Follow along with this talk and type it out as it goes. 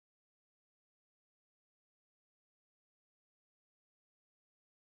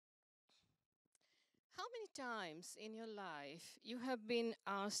How many times in your life you have been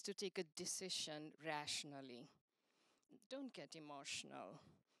asked to take a decision rationally? Don't get emotional.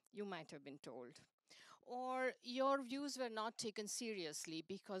 You might have been told. Or your views were not taken seriously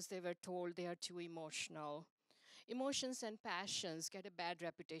because they were told they are too emotional. Emotions and passions get a bad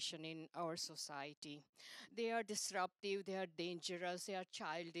reputation in our society. They are disruptive, they are dangerous, they are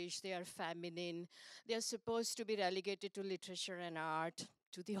childish, they are feminine. They are supposed to be relegated to literature and art,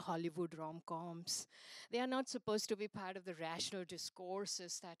 to the Hollywood rom-coms. They are not supposed to be part of the rational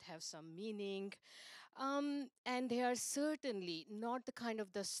discourses that have some meaning. And they are certainly not the kind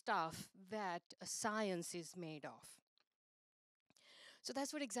of the stuff that science is made of. So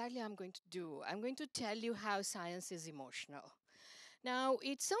that's what exactly I'm going to do. I'm going to tell you how science is emotional. Now,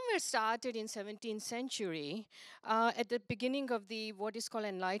 it somewhere started in 17th century at the beginning of the what is called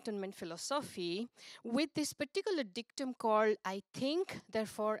Enlightenment philosophy with this particular dictum called, I think,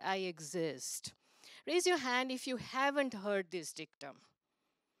 therefore I exist. Raise your hand if you haven't heard this dictum.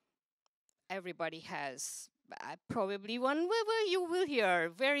 Everybody has. Probably one where you will hear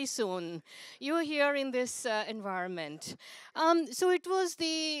very soon. You are here in this environment. So it was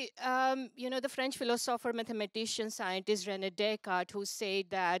the French philosopher, mathematician, scientist René Descartes who said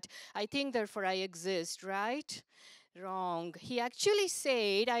that I think, therefore I exist, right? Wrong. He actually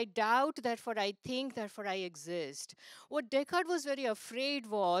said, I doubt, therefore I think, therefore I exist. What Descartes was very afraid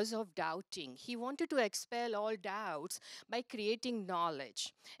was of doubting. He wanted to expel all doubts by creating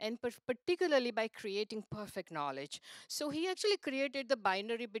knowledge, and particularly by creating perfect knowledge. So he actually created the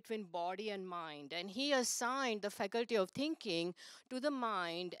binary between body and mind, and he assigned the faculty of thinking to the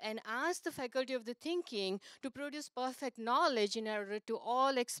mind and asked the faculty of the thinking to produce perfect knowledge in order to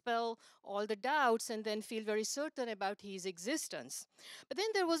all expel all the doubts and then feel very certain about his existence. But then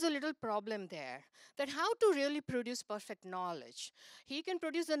there was a little problem there, that how to really produce perfect knowledge. He can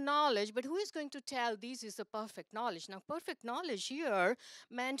produce the knowledge, but who is going to tell this is the perfect knowledge? Now, perfect knowledge here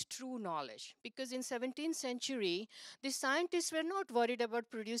meant true knowledge, because in 17th century, the scientists were not worried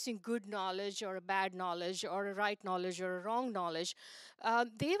about producing good knowledge or a bad knowledge or a right knowledge or a wrong knowledge.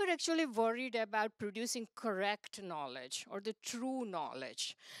 They were actually worried about producing correct knowledge or the true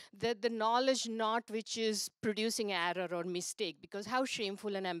knowledge, the knowledge not which is producing error or mistake, because how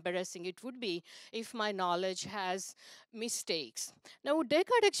shameful and embarrassing it would be if my knowledge has mistakes. Now,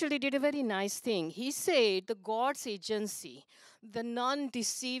 Descartes actually did a very nice thing. He said the God's agency, the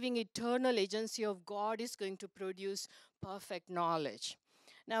non-deceiving eternal agency of God is going to produce perfect knowledge.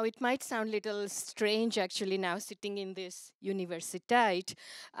 Now, it might sound a little strange actually now sitting in this universiteit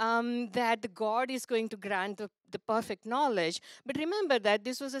that the God is going to grant the perfect knowledge. But remember that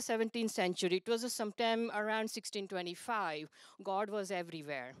this was the 17th century. It was sometime around 1625. God was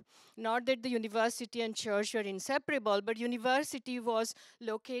everywhere. Not that the university and church were inseparable, but university was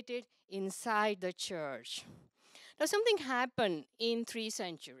located inside the church. Now, something happened in 3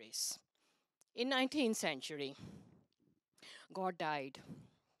 centuries. In 19th century, God died.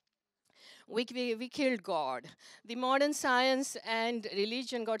 We killed God. The modern science and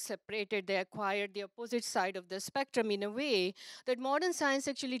religion got separated. They acquired the opposite side of the spectrum in a way that modern science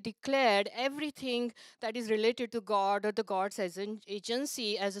actually declared everything that is related to God or the God's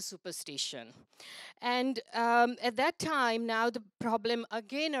agency as a superstition. And at that time, now the problem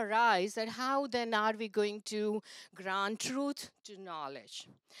again arises that how then are we going to grant truth to knowledge?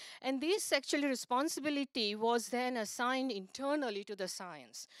 And this actually responsibility was then assigned internally to the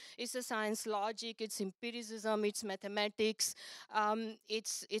science. It's a science logic, it's empiricism, it's mathematics,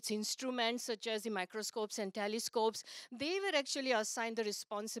 it's instruments such as the microscopes and telescopes. They were actually assigned the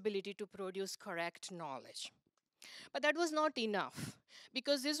responsibility to produce correct knowledge. But that was not enough,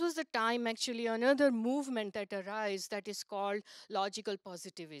 because this was the time actually another movement that arose that is called logical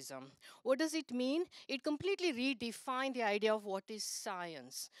positivism. What does it mean? It completely redefined the idea of what is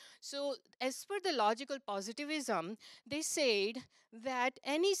science. So as per the logical positivism, they said that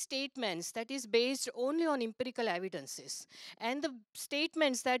any statements that is based only on empirical evidences and the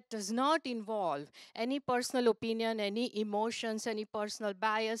statements that does not involve any personal opinion, any emotions, any personal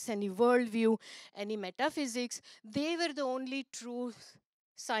bias, any worldview, any metaphysics, they were the only true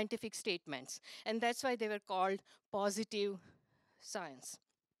scientific statements. And that's why they were called positive science.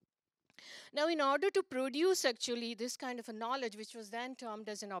 Now, in order to produce actually this kind of a knowledge, which was then termed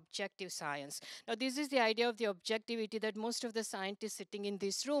as an objective science. Now, this is the idea of the objectivity that most of the scientists sitting in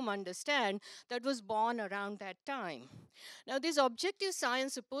this room understand, that was born around that time. Now, this objective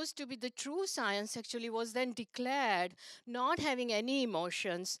science, supposed to be the true science, actually was then declared not having any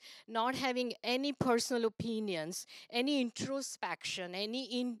emotions, not having any personal opinions, any introspection,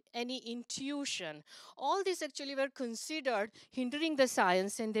 any intuition. All these actually were considered hindering the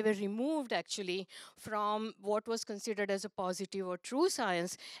science, and they were removed removed actually from what was considered as a positive or true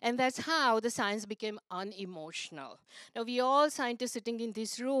science, and that's how the science became unemotional. Now, we all scientists sitting in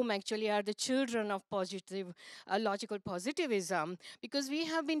this room actually are the children of positive, logical positivism, because we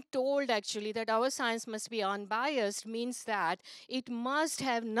have been told actually that our science must be unbiased, means that it must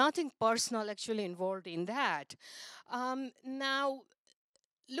have nothing personal actually involved in that. Now,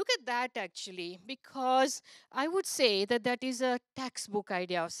 look at that actually, because I would say that that is a textbook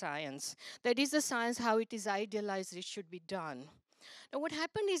idea of science. That is the science how it is idealized, it should be done. Now, what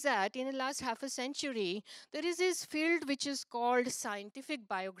happened is that in the last half a century, there is this field which is called scientific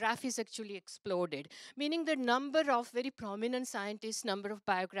biographies actually exploded, meaning the number of very prominent scientists, number of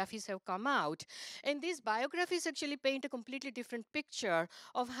biographies have come out. And these biographies actually paint a completely different picture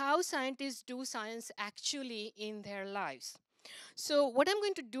of how scientists do science actually in their lives. So what I'm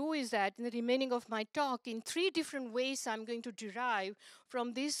going to do is that in the remaining of my talk, in three different ways, I'm going to derive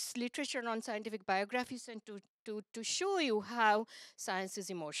from this literature on scientific biographies and to show you how science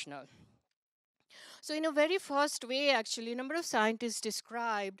is emotional. So in a very first way, actually, a number of scientists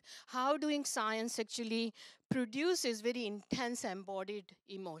described how doing science actually produces very intense embodied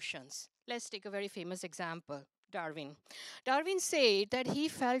emotions. Let's take a very famous example. Darwin. Darwin said that he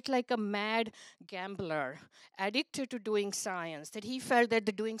felt like a mad gambler, addicted to doing science, that he felt that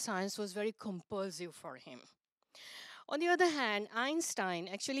the doing science was very compulsive for him. On the other hand, Einstein,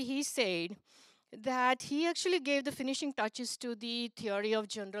 actually, he said that he actually gave the finishing touches to the theory of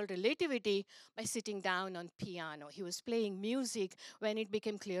general relativity by sitting down on piano. He was playing music when it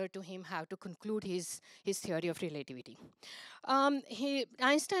became clear to him how to conclude his theory of relativity.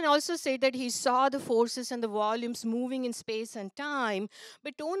 Einstein also said that he saw the forces and the volumes moving in space and time,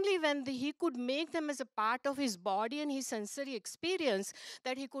 but only when he could make them as a part of his body and his sensory experience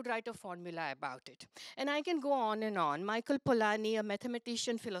that he could write a formula about it. And I can go on and on. Michael Polanyi, a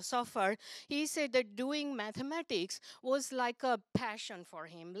mathematician, philosopher, he said that doing mathematics was like a passion for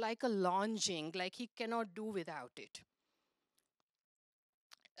him, like a longing, like he cannot do without it.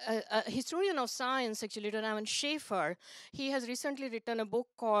 A historian of science, actually, Donovan Schaefer, he has recently written a book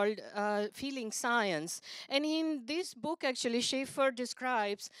called Feeling Science. And in this book, actually, Schaefer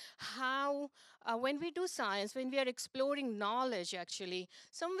describes how when we do science, when we are exploring knowledge, actually,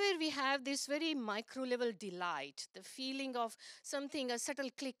 somewhere we have this very micro level delight, the feeling of something, a subtle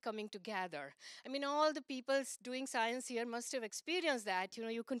click coming together. I mean, all the people doing science here must have experienced that. You know,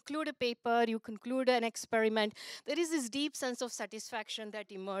 you conclude a paper, you conclude an experiment, there is this deep sense of satisfaction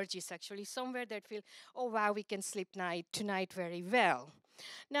that emerges actually somewhere that feel, oh wow, we can sleep tonight very well.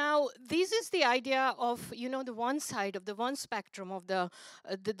 Now, this is the idea of, you know, the one side of the one spectrum of the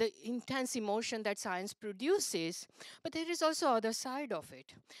intense emotion that science produces, but there is also other side of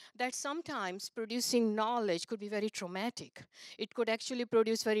it, that sometimes producing knowledge could be very traumatic. It could actually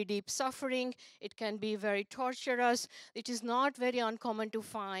produce very deep suffering. It can be very torturous. It is not very uncommon to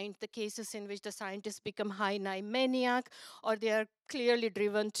find the cases in which the scientists become high maniac, or they are clearly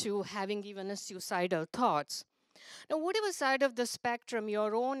driven to having even a suicidal thoughts. Now, whatever side of the spectrum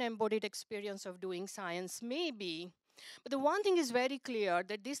your own embodied experience of doing science may be, but the one thing is very clear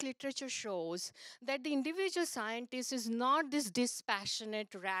that this literature shows that the individual scientist is not this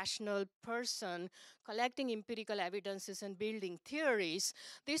dispassionate, rational person collecting empirical evidences and building theories.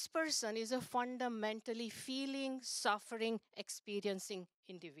 This person is a fundamentally feeling, suffering, experiencing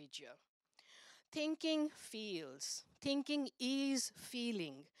individual. Thinking feels. Thinking is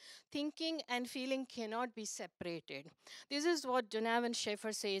feeling. Thinking and feeling cannot be separated. This is what Donovan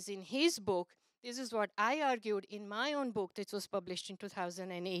Schaefer says in his book. This is what I argued in my own book that was published in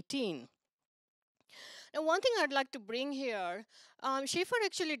 2018. Now, one thing I'd like to bring here, Schaefer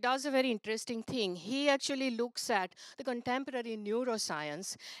actually does a very interesting thing. He actually looks at the contemporary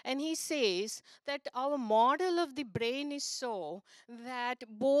neuroscience, and he says that our model of the brain is so that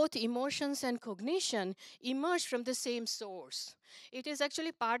both emotions and cognition emerge from the same source. It is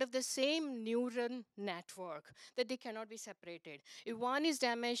actually part of the same neuron network, that they cannot be separated. If one is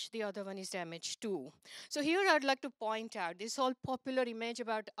damaged, the other one is damaged too. So here I'd like to point out this whole popular image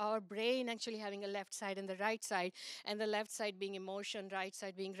about our brain actually having a left side and the right side, and the left side being emotion, right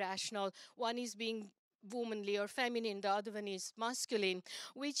side being rational. One is being womanly or feminine, the other one is masculine,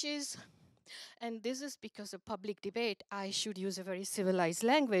 which is, and this is because of public debate, I should use a very civilized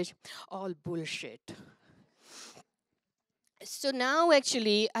language, all bullshit. So now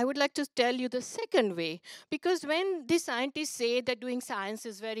actually I would like to tell you the second way, because when the scientists say that doing science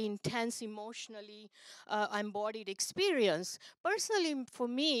is very intense emotionally embodied experience, personally for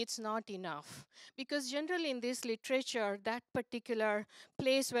me it's not enough, because generally in this literature that particular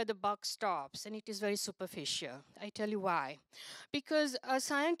place where the buck stops and it is very superficial. I tell you why. Because a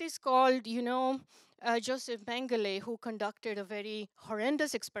scientist called, Joseph Mengele, who conducted a very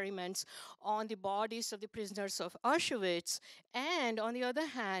horrendous experiments on the bodies of the prisoners of Auschwitz, and on the other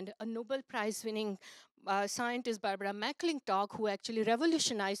hand, a Nobel Prize winning scientist, Barbara McClintock, who actually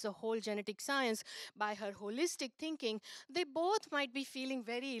revolutionized the whole genetic science by her holistic thinking, they both might be feeling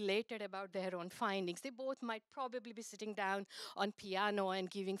very elated about their own findings. They both might probably be sitting down on piano and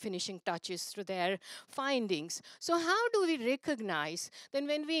giving finishing touches to their findings. So how do we recognize then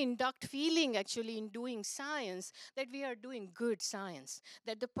when we induct feeling actually in doing science that we are doing good science,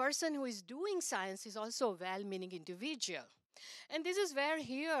 that the person who is doing science is also a well-meaning individual? And this is where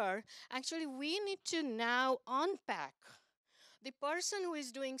here, actually, we need to now unpack the person who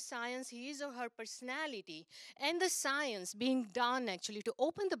is doing science, his or her personality, and the science being done actually to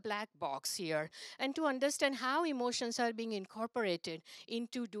open the black box here and to understand how emotions are being incorporated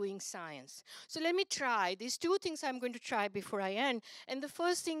into doing science. So let me try. These two things I'm going to try before I end. And the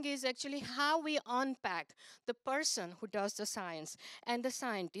first thing is actually how we unpack the person who does the science and the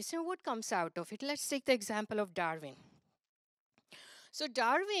scientist and what comes out of it. Let's take the example of Darwin. So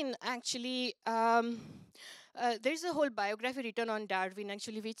Darwin actually, there's a whole biography written on Darwin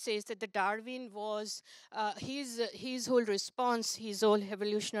actually, which says that the Darwin was his whole response, his whole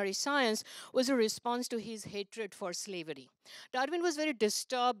evolutionary science was a response to his hatred for slavery. Darwin was very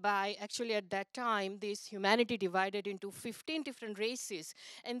disturbed by actually at that time this humanity divided into 15 different races,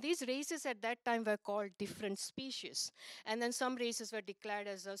 and these races at that time were called different species. And then some races were declared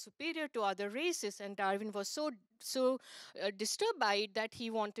as superior to other races, and Darwin was so disturbed by it that he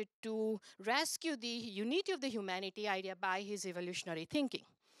wanted to rescue the unity of the humanity idea by his evolutionary thinking.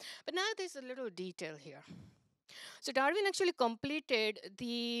 But now there's a little detail here. So Darwin actually completed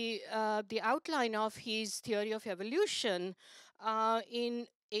the outline of his theory of evolution in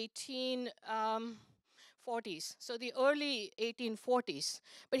 1840s, so the early 1840s.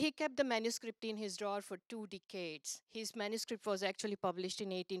 But he kept the manuscript in his drawer for 2 decades. His manuscript was actually published in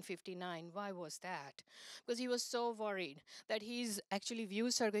 1859. Why was that? Because he was so worried that his actually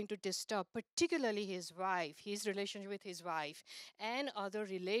views are going to disturb, particularly his wife, his relationship with his wife, and other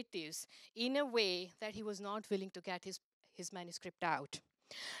relatives in a way that he was not willing to get his manuscript out.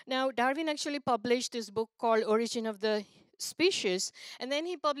 Now, Darwin actually published this book called Origin of the Species, and then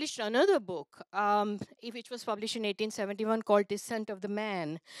he published another book, which was published in 1871 called Descent of the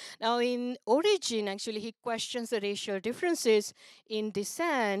Man. Now, in Origin, actually, he questions the racial differences. In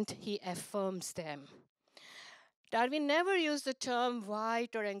Descent, he affirms them. Darwin never used the term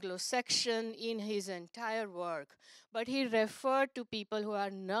white or Anglo-Saxon in his entire work, but he referred to people who are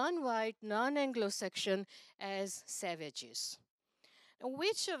non-white, non-Anglo-Saxon as savages. Now,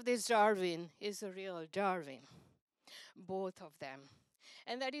 which of these Darwin is a real Darwin? Both of them.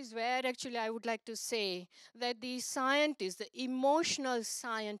 And that is where actually I would like to say that the scientist, the emotional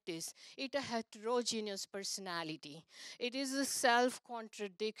scientist, it a heterogeneous personality. It is a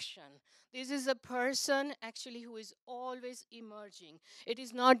self-contradiction. This is a person actually who is always emerging. It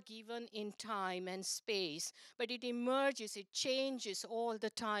is not given in time and space, but it emerges, it changes all the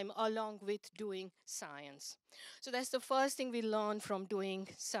time along with doing science. So that's the first thing we learn from doing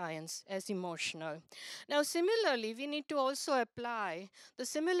science as emotional. Now, similarly, we need to also apply the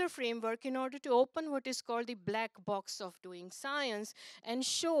similar framework in order to open what is called the black box of doing science and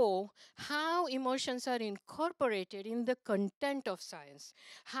show how emotions are incorporated in the content of science,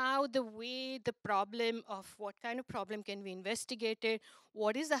 how the way the problem of what kind of problem can be investigated,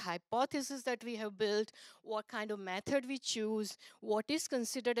 what is the hypothesis that we have built, what kind of method we choose, what is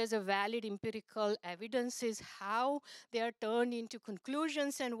considered as a valid empirical evidences, how they are turned into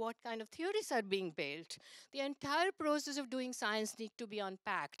conclusions, and what kind of theories are being built. The entire process of doing science needs to be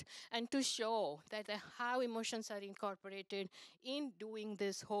unpacked and to show that how emotions are incorporated in doing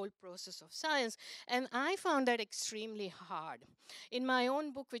this whole process of science. And I found that extremely hard. In my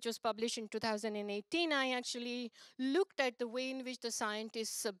own book, which was published in 2018, I actually looked at the way in which the scientists'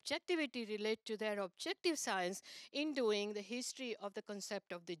 subjectivity relate to their objective science in doing the history of the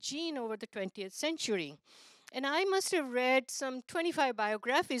concept of the gene over the 20th century. And I must have read some 25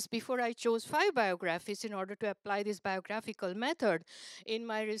 biographies before I chose 5 biographies in order to apply this biographical method in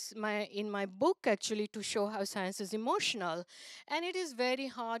my book, actually, to show how science is emotional. And it is very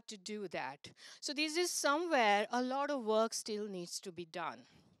hard to do that. So this is somewhere a lot of work still needs to be done.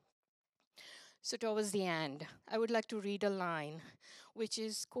 So towards the end, I would like to read a line which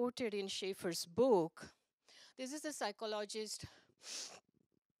is quoted in Schaeffer's book. This is the psychologist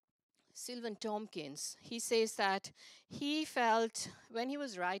Sylvan Tompkins. He says that he felt, when he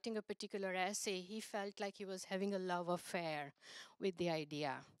was writing a particular essay, he felt like he was having a love affair with the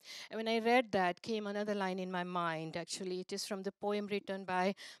idea. And when I read that, came another line in my mind. Actually, it is from the poem written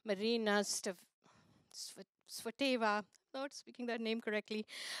by Marina Svateva, not speaking that name correctly.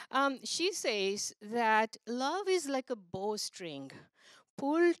 She says that love is like a bowstring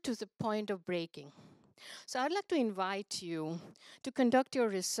pulled to the point of breaking. So I'd like to invite you to conduct your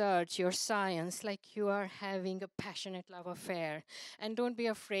research, your science, like you are having a passionate love affair. And don't be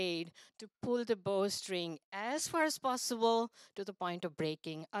afraid to pull the bowstring as far as possible to the point of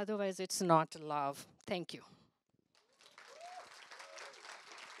breaking. Otherwise, it's not love. Thank you.